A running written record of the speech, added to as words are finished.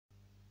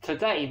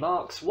Today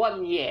marks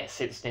 1 year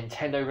since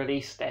Nintendo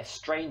released their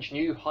strange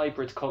new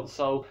hybrid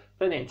console,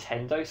 the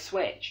Nintendo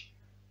Switch.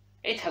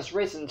 It has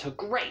risen to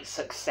great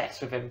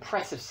success with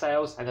impressive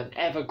sales and an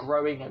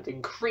ever-growing and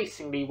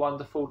increasingly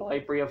wonderful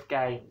library of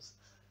games.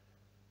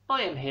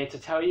 I am here to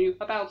tell you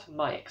about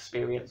my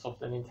experience of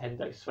the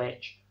Nintendo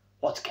Switch.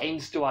 What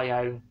games do I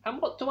own,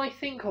 and what do I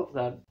think of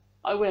them?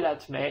 I will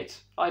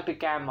admit, I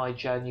began my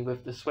journey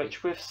with the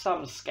Switch with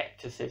some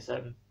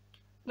skepticism.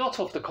 Not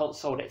of the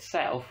console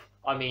itself,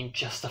 I mean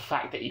just the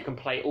fact that you can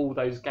play all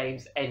those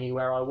games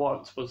anywhere I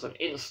want was an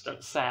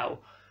instant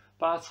sell,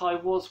 but I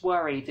was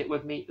worried it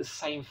would meet the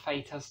same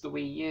fate as the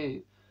Wii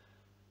U.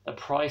 The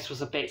price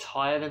was a bit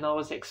higher than I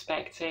was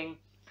expecting,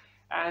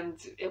 and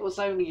it was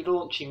only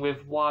launching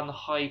with one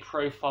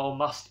high-profile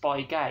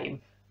must-buy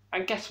game,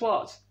 and guess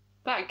what?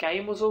 That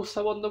game was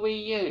also on the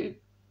Wii U.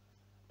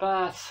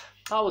 But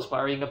I was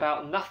worrying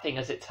about nothing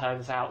as it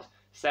turns out.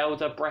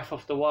 Zelda Breath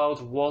of the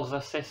Wild was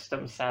a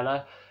system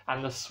seller,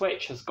 and the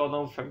Switch has gone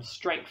on from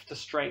strength to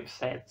strength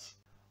since.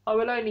 I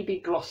will only be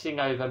glossing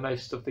over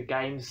most of the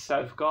games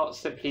I've got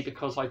simply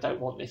because I don't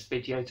want this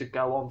video to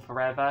go on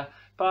forever,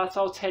 but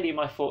I'll tell you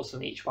my thoughts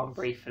on each one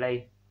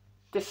briefly.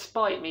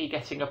 Despite me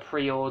getting a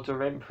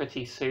pre-order in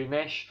pretty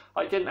soonish,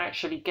 I didn't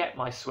actually get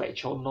my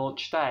Switch on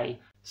launch day.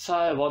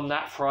 So on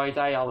that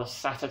Friday I was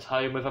sat at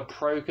home with a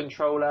Pro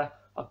controller,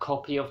 a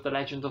copy of The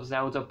Legend of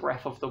Zelda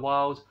Breath of the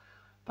Wild,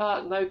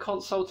 but no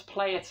console to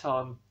play it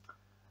on.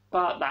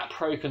 But that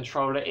Pro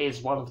controller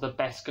is one of the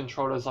best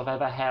controllers I've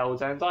ever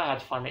held, and I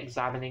had fun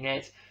examining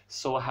it,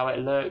 saw how it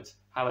looked,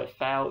 how it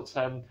felt,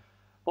 and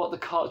what the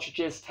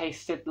cartridges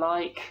tasted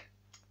like.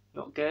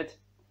 Not good.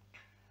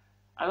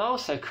 And I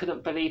also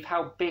couldn't believe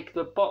how big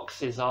the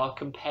boxes are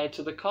compared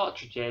to the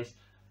cartridges.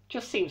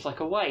 Just seems like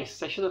a waste.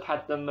 They should have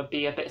had them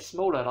be a bit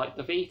smaller like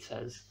the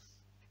Vitas.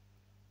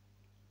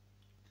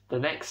 The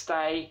next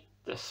day,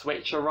 the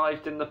Switch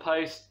arrived in the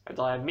post, and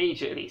I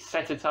immediately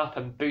set it up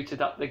and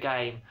booted up the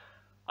game.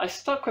 I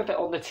stuck with it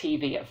on the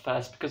TV at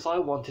first because I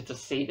wanted to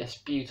see this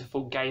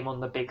beautiful game on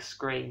the big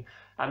screen,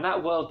 and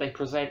that world they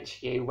present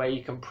to you where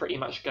you can pretty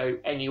much go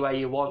anywhere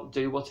you want,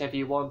 do whatever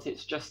you want,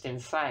 it's just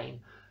insane.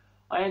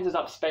 I ended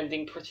up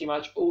spending pretty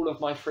much all of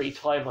my free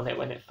time on it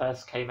when it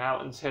first came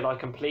out until I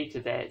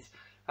completed it,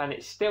 and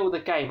it's still the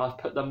game I've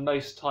put the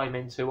most time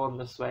into on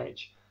the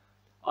Switch.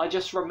 I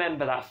just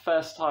remember that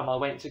first time I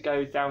went to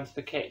go down to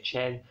the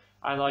kitchen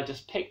and I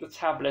just picked the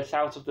tablet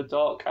out of the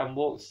dock and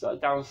walked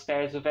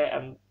downstairs with it,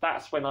 and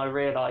that's when I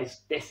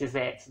realised this is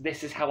it.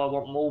 This is how I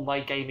want all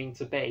my gaming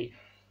to be.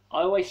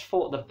 I always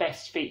thought the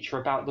best feature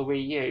about the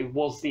Wii U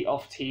was the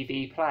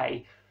off-TV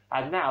play,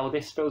 and now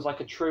this feels like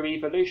a true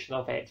evolution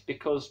of it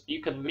because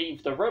you can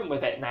leave the room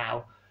with it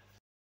now.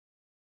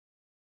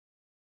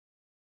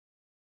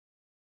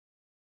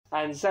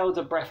 And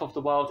Zelda Breath of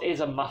the Wild is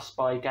a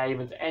must-buy game,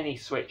 and any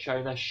Switch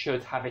owner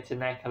should have it in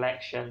their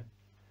collection.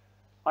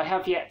 I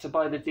have yet to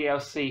buy the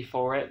DLC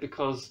for it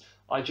because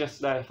I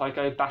just know if I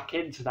go back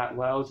into that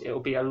world it will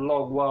be a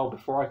long while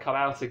before I come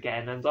out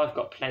again, and I've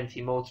got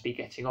plenty more to be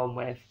getting on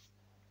with.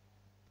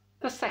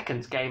 The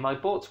second game I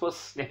bought was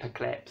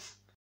Snipperclips.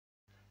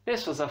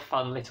 This was a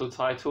fun little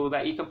title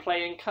that you can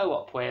play in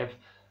co-op with,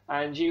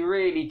 and you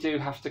really do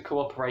have to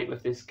cooperate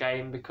with this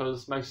game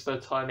because most of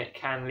the time it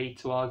can lead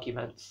to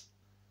arguments.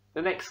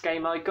 The next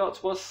game I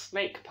got was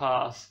Snake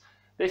Pass.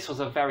 This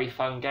was a very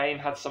fun game,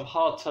 had some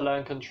hard to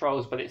learn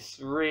controls, but it's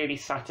really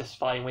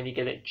satisfying when you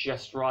get it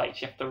just right.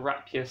 You have to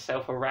wrap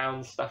yourself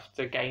around stuff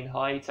to gain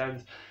height,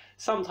 and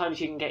sometimes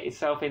you can get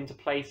yourself into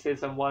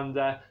places and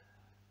wonder,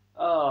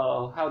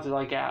 oh, how did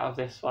I get out of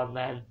this one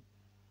then?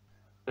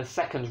 The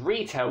second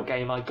retail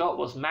game I got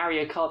was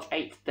Mario Kart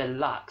 8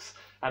 Deluxe,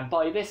 and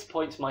by this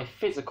point my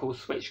physical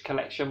Switch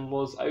collection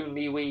was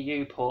only Wii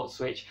U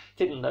ports, which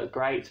didn't look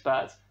great,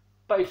 but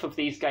both of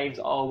these games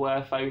are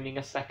worth owning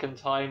a second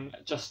time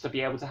just to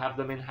be able to have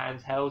them in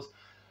handheld,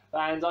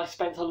 and I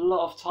spent a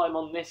lot of time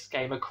on this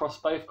game across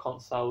both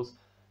consoles.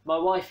 My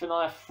wife and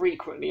I are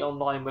frequently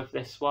online with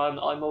this one.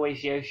 I'm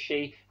always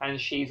Yoshi and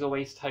she's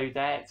always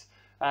Toadette,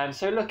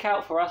 so look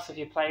out for us if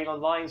you're playing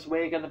online.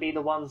 We're going to be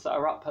the ones that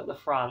are up at the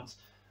front.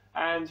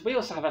 And we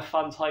also have a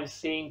fun time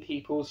seeing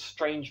people's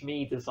strange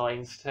Mii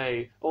designs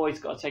too. Always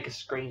got to take a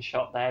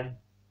screenshot then.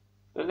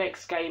 The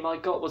next game I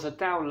got was a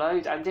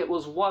download, and it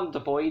was Wonder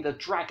Boy The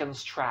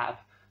Dragon's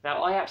Trap.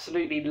 Now, I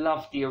absolutely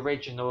loved the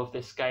original of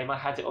this game. I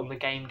had it on the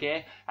Game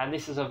Gear, and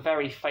this is a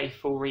very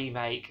faithful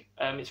remake.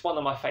 It's one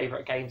of my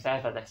favourite games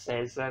ever, this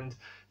is, and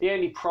the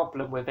only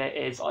problem with it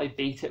is I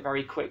beat it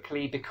very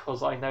quickly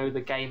because I know the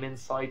game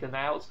inside and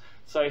out.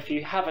 So if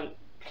you haven't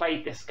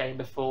played this game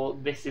before,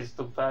 this is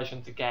the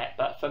version to get,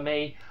 but for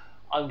me,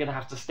 I'm going to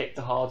have to stick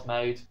to hard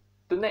mode.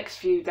 The next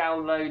few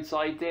downloads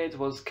I did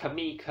was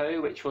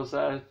Kamiko, which was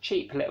a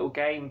cheap little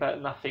game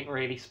but nothing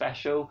really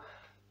special.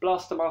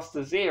 Blaster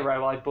Master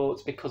Zero I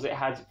bought because it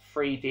had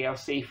free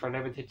DLC for a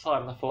limited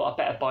time, and I thought I'd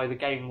better buy the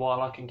game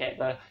while I can get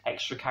the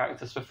extra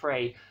characters for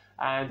free.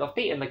 And I've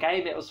beaten the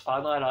game, it was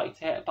fun, I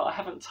liked it, but I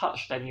haven't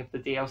touched any of the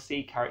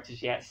DLC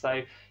characters yet,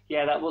 so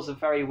yeah, that was a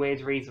very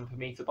weird reason for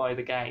me to buy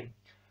the game.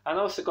 And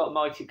I also got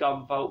Mighty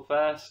Gunvolt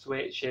Burst,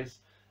 which is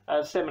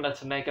similar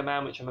to Mega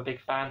Man, which I'm a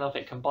big fan of.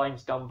 It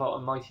combines Gunvolt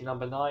and Mighty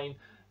Number 9,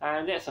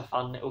 and it's a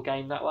fun little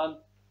game, that one.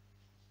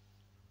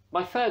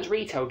 My third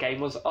retail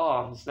game was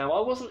ARMS. Now,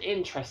 I wasn't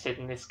interested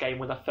in this game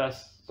when I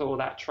first saw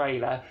that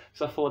trailer,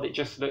 so I thought it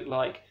just looked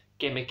like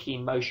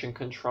gimmicky motion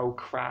control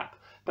crap.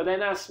 But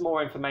then as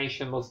more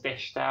information was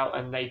dished out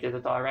and they did a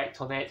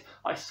direct on it,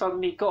 I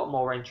suddenly got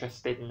more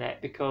interested in it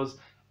because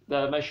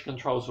the motion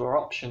controls were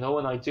optional,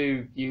 and I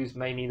do use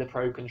mainly the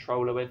Pro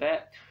Controller with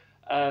it.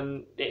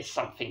 It's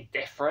something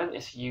different,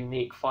 it's a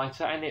unique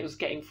fighter, and it was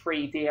getting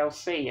free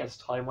DLC as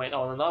time went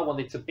on, and I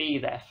wanted to be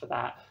there for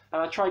that.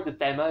 And I tried the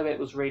demo, it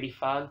was really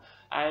fun,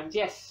 and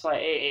yes,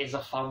 it is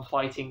a fun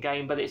fighting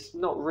game, but it's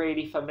not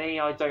really for me.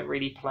 I don't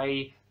really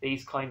play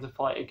these kinds of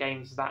fighter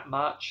games that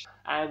much,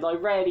 and I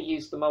rarely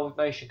use the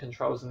motion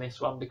controls in this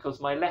one because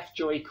my left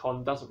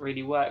Joy-Con doesn't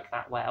really work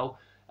that well,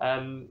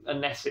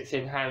 unless it's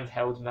in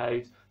handheld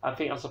mode. I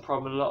think that's a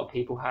problem a lot of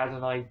people had,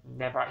 and I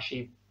never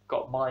actually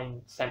got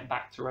mine sent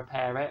back to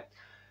repair it.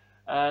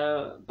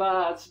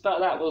 But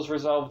that was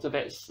resolved a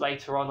bit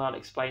later on. I'll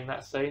explain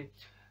that soon.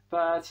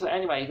 But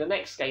anyway, the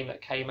next game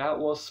that came out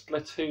was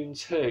Splatoon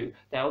 2.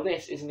 Now,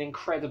 this is an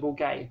incredible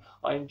game.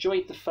 I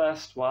enjoyed the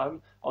first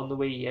one on the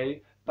Wii U,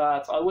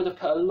 but I would have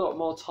put a lot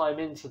more time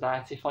into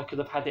that if I could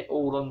have had it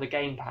all on the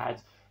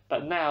gamepad.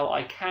 But now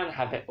I can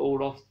have it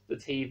all off the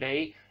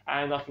TV,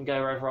 and I can go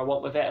wherever I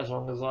want with it as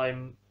long as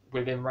I'm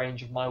within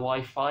range of my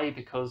Wi-Fi,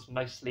 because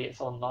mostly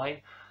it's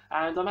online.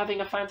 And I'm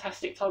having a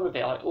fantastic time with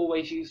it. I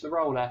always use the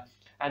roller.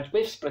 And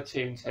with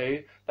Splatoon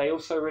 2, they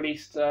also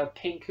released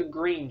pink and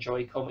green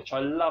Joy-Con, which I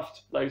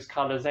loved those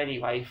colours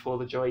anyway for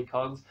the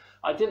Joy-Cons.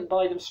 I didn't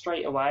buy them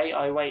straight away,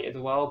 I waited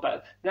a while,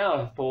 but now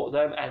I've bought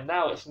them, and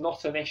now it's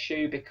not an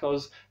issue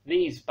because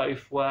these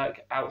both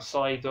work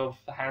outside of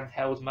the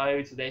handheld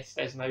mode.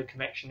 There's no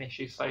connection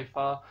issue so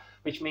far,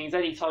 which means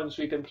any times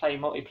we've been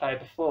playing multiplayer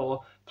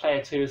before,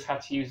 player 2 has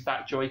had to use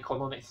that Joy-Con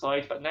on its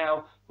side, but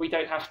now we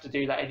don't have to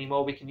do that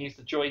anymore. We can use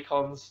the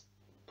Joy-Cons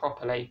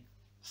properly.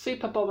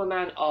 Super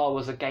Bomberman R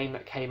was a game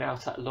that came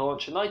out at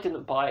launch, and I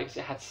didn't buy it because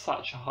it had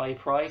such a high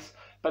price,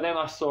 but then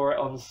I saw it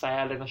on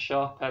sale in a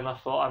shop and I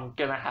thought I'm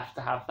gonna have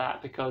to have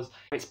that because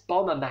it's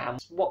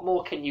Bomberman. What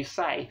more can you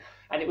say?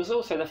 And it was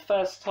also the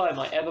first time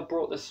I ever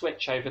brought the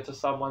Switch over to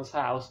someone's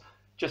house,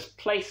 just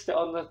placed it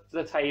on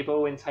the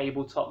table in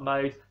tabletop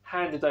mode,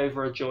 handed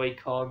over a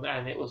Joy-Con,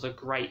 and it was a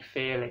great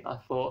feeling. I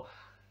thought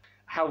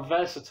how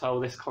versatile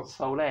this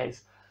console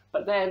is.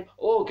 But then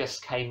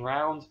August came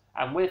round,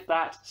 and with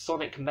that,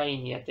 Sonic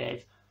Mania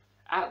did.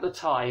 At the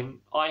time,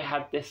 I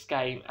had this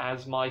game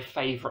as my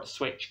favourite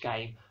Switch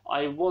game.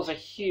 I was a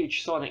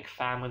huge Sonic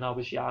fan when I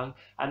was young,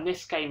 and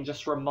this game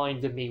just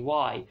reminded me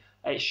why.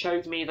 It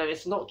showed me that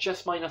it's not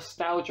just my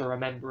nostalgia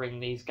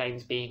remembering these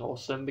games being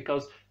awesome,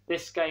 because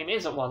this game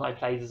isn't one I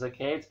played as a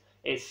kid.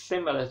 It's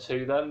similar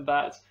to them,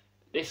 but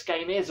this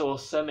game is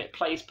awesome. It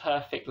plays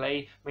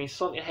perfectly. I mean,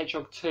 Sonic the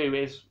Hedgehog 2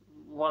 is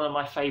one of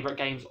my favourite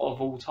games of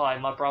all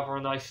time. My brother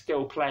and I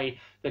still play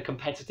the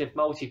competitive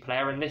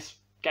multiplayer, and this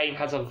game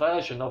has a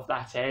version of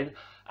that in,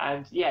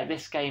 and yeah,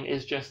 this game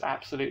is just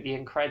absolutely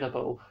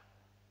incredible.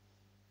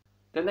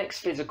 The next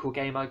physical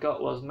game I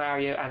got was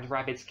Mario and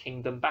Rabbids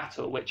Kingdom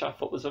Battle, which I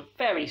thought was a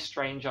very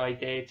strange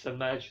idea to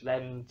merge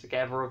them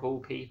together of all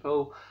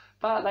people,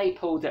 but they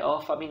pulled it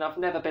off. I mean, I've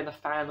never been a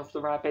fan of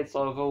the Rabbids.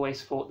 I've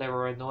always thought they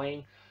were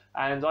annoying,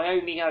 and I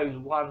only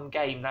own one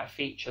game that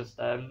features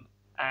them,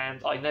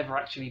 and I never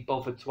actually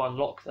bothered to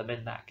unlock them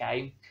in that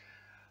game.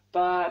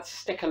 But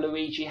stick a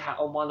Luigi hat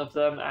on one of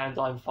them and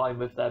I'm fine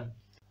with them.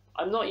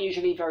 I'm not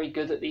usually very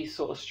good at these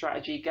sort of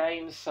strategy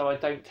games, so I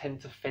don't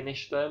tend to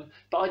finish them,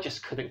 but I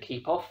just couldn't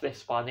keep off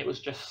this one. It was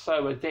just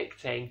so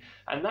addicting,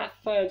 and that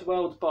third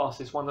world boss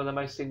is one of the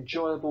most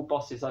enjoyable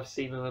bosses I've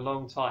seen in a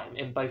long time,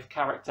 in both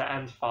character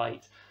and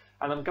fight.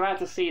 And I'm glad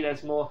to see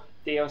there's more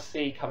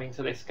DLC coming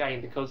to this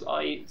game, because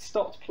I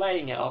stopped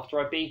playing it after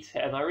I beat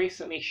it, and I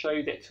recently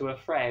showed it to a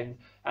friend,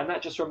 and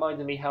that just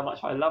reminded me how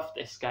much I loved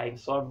this game,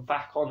 so I'm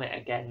back on it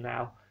again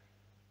now.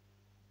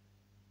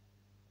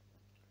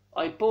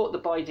 I bought The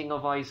Binding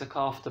of Isaac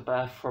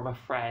Afterbirth from a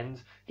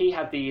friend. He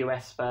had the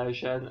US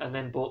version and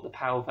then bought the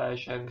PAL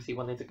version because he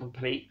wanted a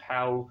complete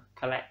PAL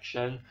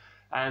collection,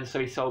 and so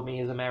he sold me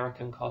his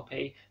American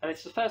copy. And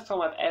it's the first time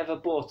I've ever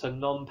bought a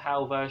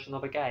non-PAL version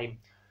of a game.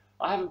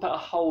 I haven't put a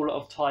whole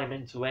lot of time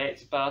into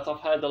it, but I've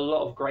heard a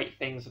lot of great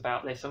things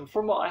about this, and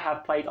from what I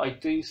have played, I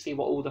do see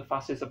what all the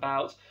fuss is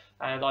about,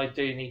 and I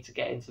do need to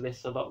get into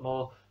this a lot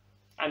more.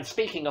 And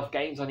speaking of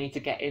games I need to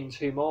get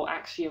into more,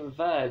 Axiom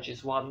Verge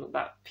is one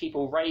that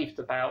people raved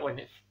about when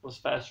it was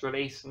first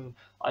released, and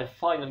I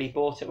finally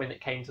bought it when it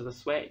came to the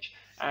Switch,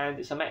 and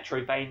it's a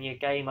Metroidvania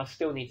game. I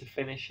still need to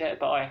finish it,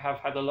 but I have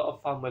had a lot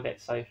of fun with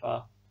it so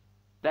far.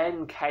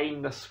 Then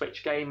came the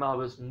Switch game I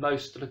was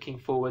most looking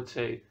forward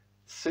to,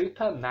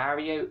 Super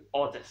Mario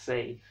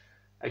Odyssey,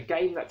 a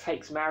game that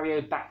takes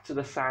Mario back to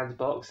the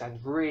sandbox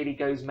and really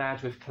goes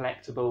mad with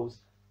collectibles.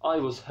 I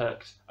was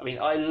hooked. I mean,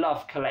 I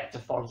love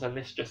collectathons, and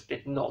this just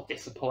did not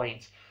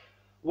disappoint.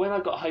 When I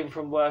got home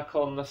from work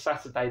on the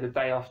Saturday, the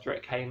day after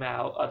it came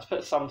out, I'd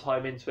put some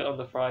time into it on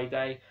the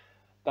Friday,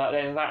 but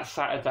then that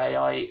Saturday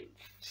I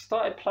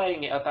started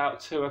playing it about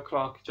 2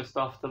 o'clock just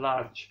after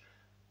lunch.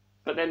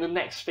 But then the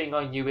next thing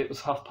I knew, it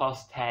was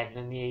 10:30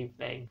 in the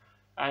evening.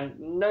 And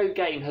no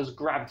game has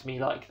grabbed me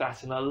like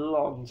that in a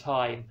long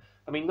time.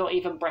 I mean, not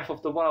even Breath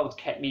of the Wild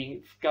kept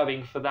me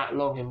going for that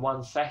long in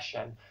one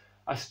session.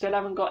 I still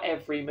haven't got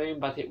every moon,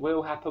 but it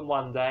will happen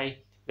one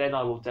day. Then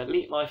I will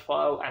delete my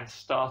file and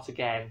start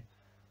again.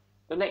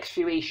 The next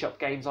few eShop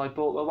games I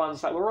bought were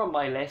ones that were on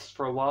my list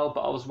for a while,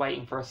 but I was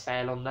waiting for a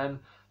sale on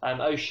them.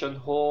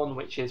 Oceanhorn,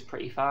 which is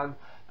pretty fun.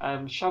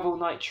 Shovel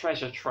Knight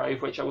Treasure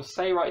Trove, which I will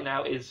say right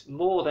now is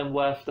more than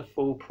worth the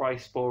full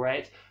price for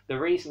it. The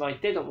reason I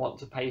didn't want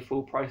to pay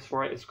full price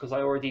for it is because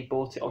I already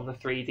bought it on the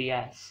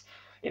 3DS.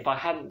 If I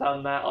hadn't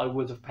done that, I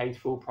would have paid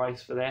full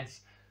price for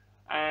this.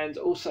 And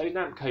also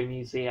Namco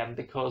Museum,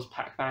 because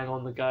Pac-Man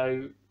on the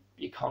go,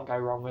 you can't go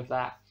wrong with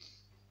that.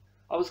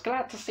 I was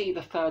glad to see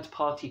the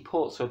third-party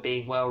ports were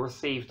being well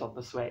received on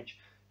the Switch.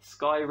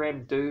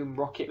 Skyrim, Doom,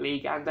 Rocket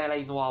League and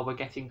LA Noire were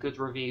getting good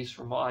reviews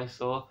from what I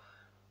saw.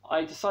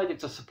 I decided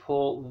to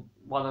support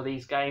one of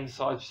these games,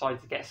 so I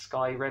decided to get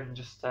Skyrim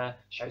just to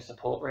show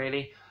support,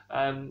 really.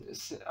 I mean,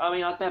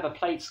 I'd never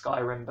played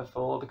Skyrim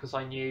before because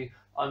I knew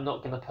I'm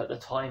not going to put the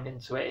time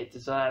into it it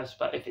deserves,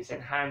 but if it's in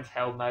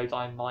handheld mode,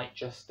 I might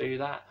just do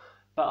that.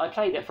 But I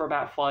played it for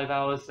about 5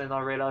 hours, then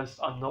I realised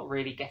I'm not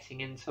really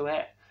getting into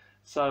it,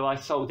 so I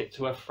sold it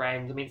to a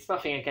friend. I mean, it's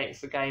nothing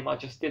against the game, I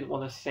just didn't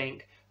want to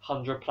sink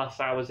 100 plus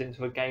hours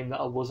into a game that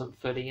I wasn't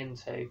fully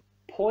into.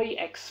 Poi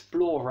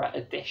Explorer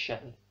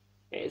Edition.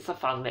 It's a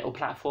fun little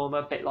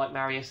platformer, a bit like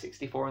Mario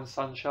 64 and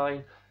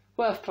Sunshine.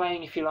 Worth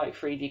playing if you like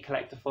 3D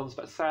collectathons,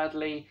 but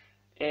sadly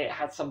it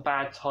had some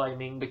bad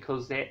timing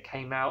because it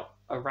came out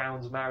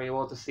around Mario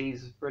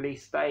Odyssey's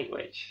release date,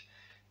 which,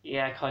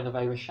 yeah, kind of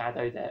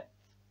overshadowed it.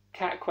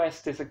 Cat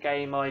Quest is a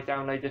game I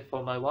downloaded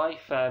for my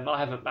wife. I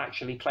haven't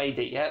actually played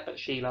it yet, but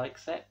she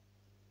likes it.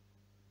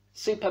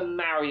 Super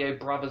Mario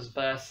Bros.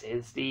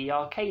 Versus, the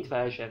arcade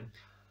version.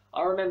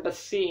 I remember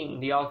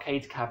seeing the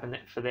arcade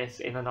cabinet for this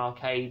in an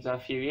arcade a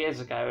few years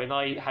ago, and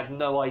I had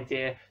no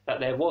idea that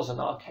there was an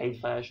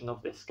arcade version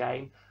of this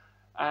game.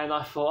 And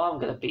I thought, I'm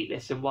going to beat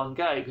this in one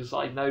go because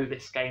I know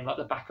this game like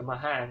the back of my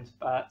hand.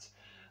 But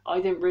I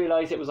didn't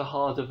realise it was a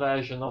harder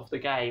version of the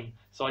game,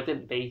 so I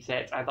didn't beat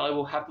it, and I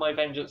will have my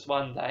vengeance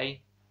one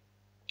day.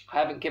 I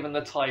haven't given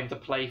the time to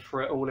play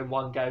through it all in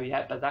one go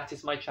yet, but that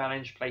is my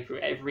challenge, play through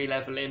every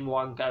level in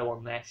one go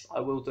on this.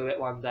 I will do it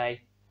one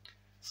day.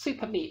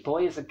 Super Meat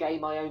Boy is a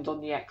game I owned on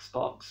the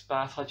Xbox,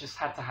 but I just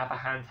had to have a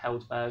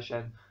handheld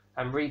version,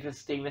 and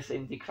revisiting this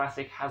indie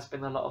classic has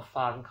been a lot of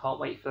fun. Can't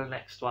wait for the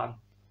next one.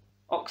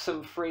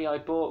 Oxenfree I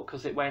bought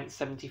because it went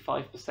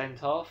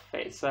 75% off.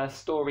 It's a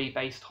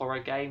story-based horror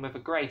game with a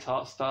great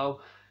art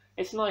style.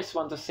 It's a nice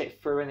one to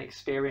sit through and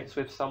experience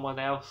with someone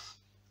else.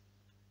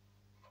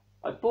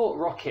 I bought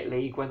Rocket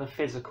League when the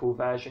physical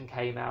version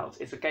came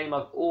out. It's a game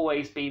I've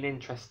always been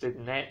interested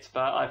in it,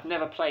 but I've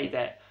never played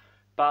it.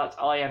 But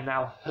I am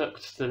now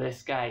hooked to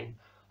this game.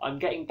 I'm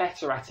getting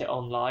better at it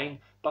online,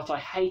 but I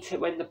hate it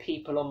when the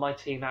people on my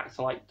team act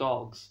like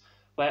dogs,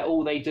 where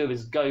all they do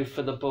is go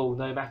for the ball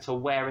no matter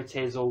where it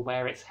is or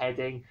where it's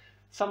heading.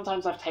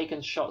 Sometimes I've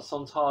taken shots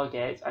on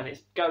target and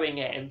it's going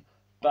in,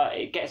 but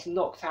it gets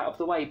knocked out of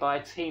the way by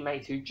a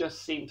teammate who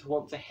just seem to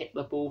want to hit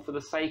the ball for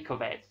the sake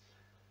of it.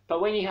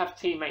 But when you have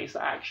teammates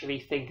that actually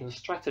think and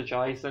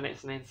strategize, then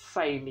it's an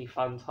insanely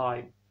fun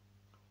time.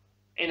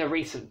 In a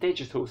recent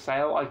digital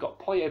sale, I got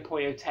Puyo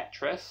Puyo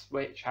Tetris,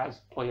 which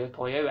has Puyo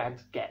Puyo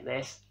and, get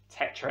this,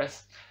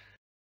 Tetris.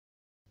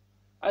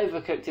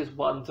 Overcooked is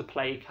one to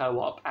play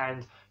co-op,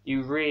 and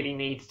you really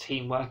need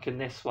teamwork in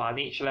this one.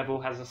 Each level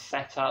has a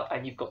setup,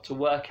 and you've got to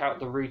work out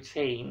the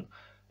routine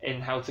in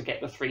how to get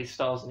the 3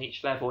 stars in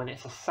each level, and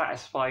it's a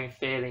satisfying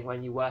feeling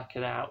when you work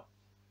it out.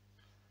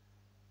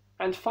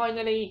 And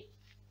finally,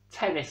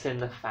 Tennis in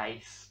the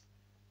Face,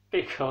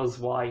 because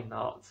why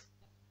not?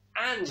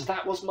 And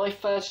that was my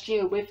first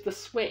year with the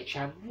Switch,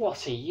 and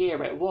what a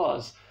year it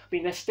was. I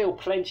mean, there's still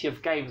plenty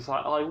of games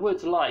that I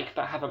would like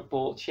but haven't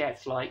bought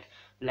yet, like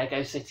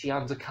Lego City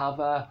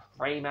Undercover,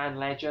 Rayman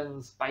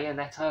Legends,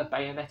 Bayonetta,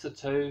 Bayonetta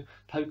 2,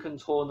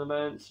 Pokken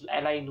Tournament,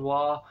 LA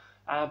Noire,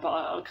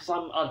 but because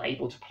I'm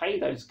unable to play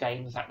those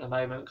games at the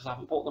moment because I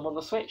haven't bought them on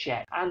the Switch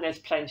yet. And there's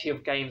plenty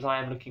of games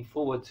I am looking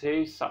forward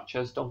to, such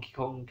as Donkey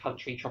Kong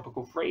Country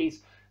Tropical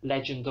Freeze,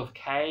 Legend of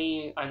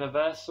Kay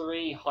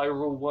Anniversary,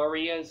 Hyrule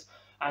Warriors,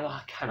 and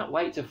I cannot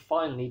wait to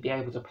finally be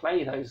able to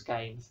play those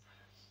games.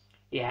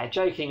 Yeah,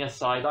 joking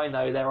aside, I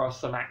know there are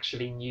some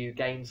actually new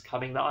games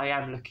coming that I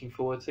am looking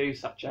forward to,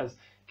 such as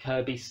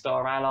Kirby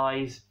Star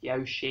Allies,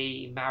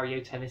 Yoshi,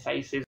 Mario Tennis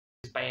Aces,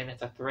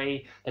 Bayonetta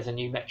 3, there's a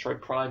new Metroid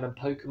Prime and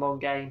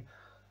Pokemon game.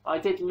 I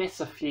did miss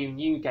a few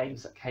new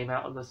games that came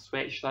out on the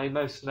Switch, though,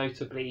 most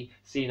notably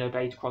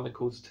Xenoblade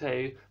Chronicles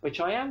 2, which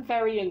I am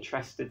very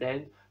interested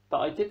in, but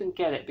I didn't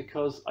get it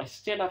because I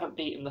still haven't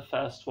beaten the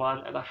first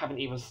one and I haven't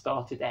even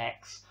started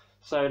X.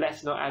 So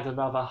let's not add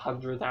another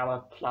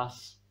 100-hour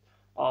plus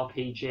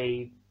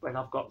RPG when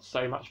I've got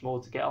so much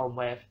more to get on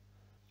with.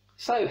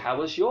 So, how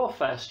was your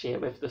first year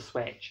with the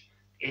Switch?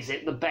 Is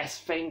it the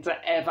best thing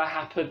to ever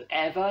happen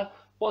ever?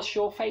 What's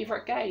your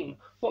favourite game?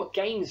 What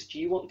games do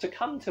you want to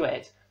come to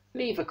it?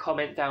 Leave a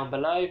comment down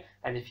below,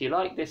 and if you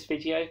like this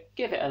video,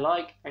 give it a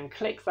like and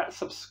click that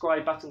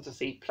subscribe button to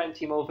see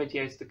plenty more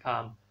videos to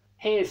come.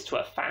 Here's to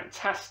a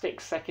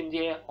fantastic second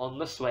year on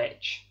the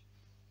Switch.